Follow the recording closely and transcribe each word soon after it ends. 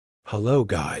Hello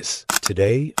guys,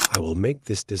 today I will make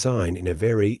this design in a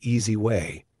very easy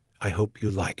way. I hope you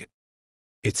like it.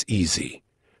 It's easy.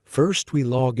 First we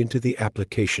log into the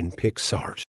application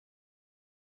PicsArt.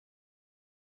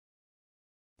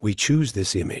 We choose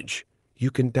this image. You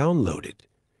can download it.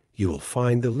 You will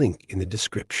find the link in the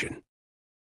description.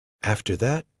 After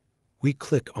that, we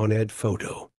click on Add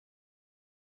Photo.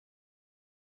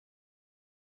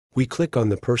 We click on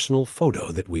the personal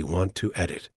photo that we want to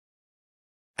edit.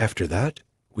 After that,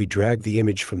 we drag the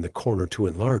image from the corner to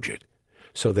enlarge it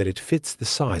so that it fits the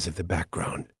size of the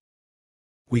background.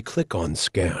 We click on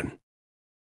Scan.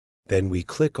 Then we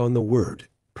click on the word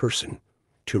Person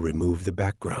to remove the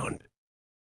background.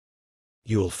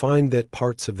 You will find that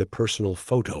parts of the personal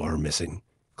photo are missing.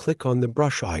 Click on the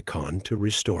brush icon to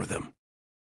restore them.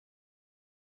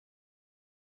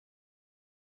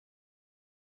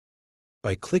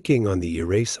 By clicking on the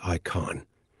erase icon,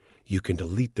 you can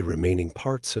delete the remaining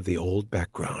parts of the old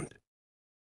background.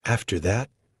 After that,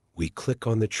 we click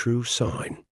on the true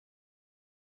sign.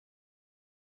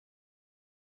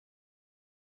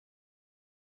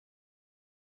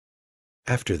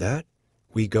 After that,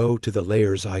 we go to the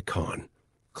Layers icon,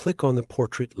 click on the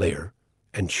portrait layer,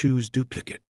 and choose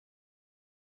Duplicate.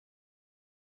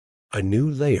 A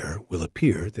new layer will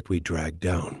appear that we drag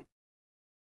down.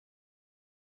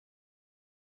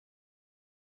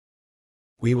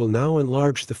 We will now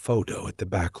enlarge the photo at the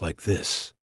back like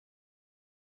this.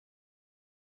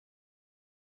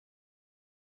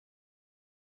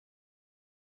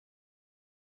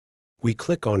 We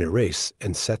click on Erase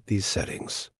and set these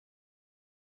settings.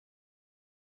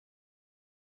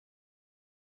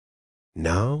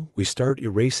 Now we start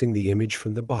erasing the image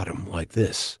from the bottom like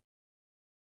this.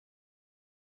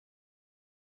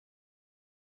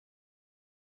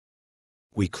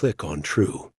 We click on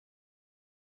True.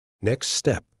 Next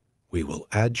step, we will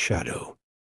add shadow.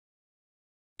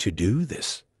 To do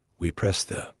this, we press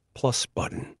the plus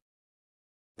button.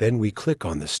 Then we click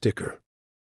on the sticker.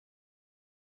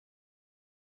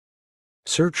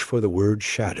 Search for the word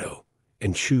shadow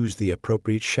and choose the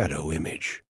appropriate shadow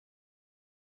image.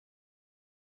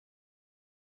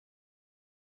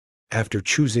 After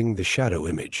choosing the shadow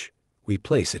image, we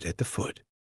place it at the foot.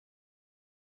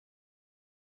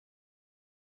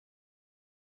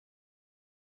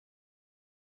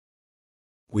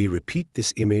 We repeat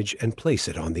this image and place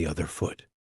it on the other foot.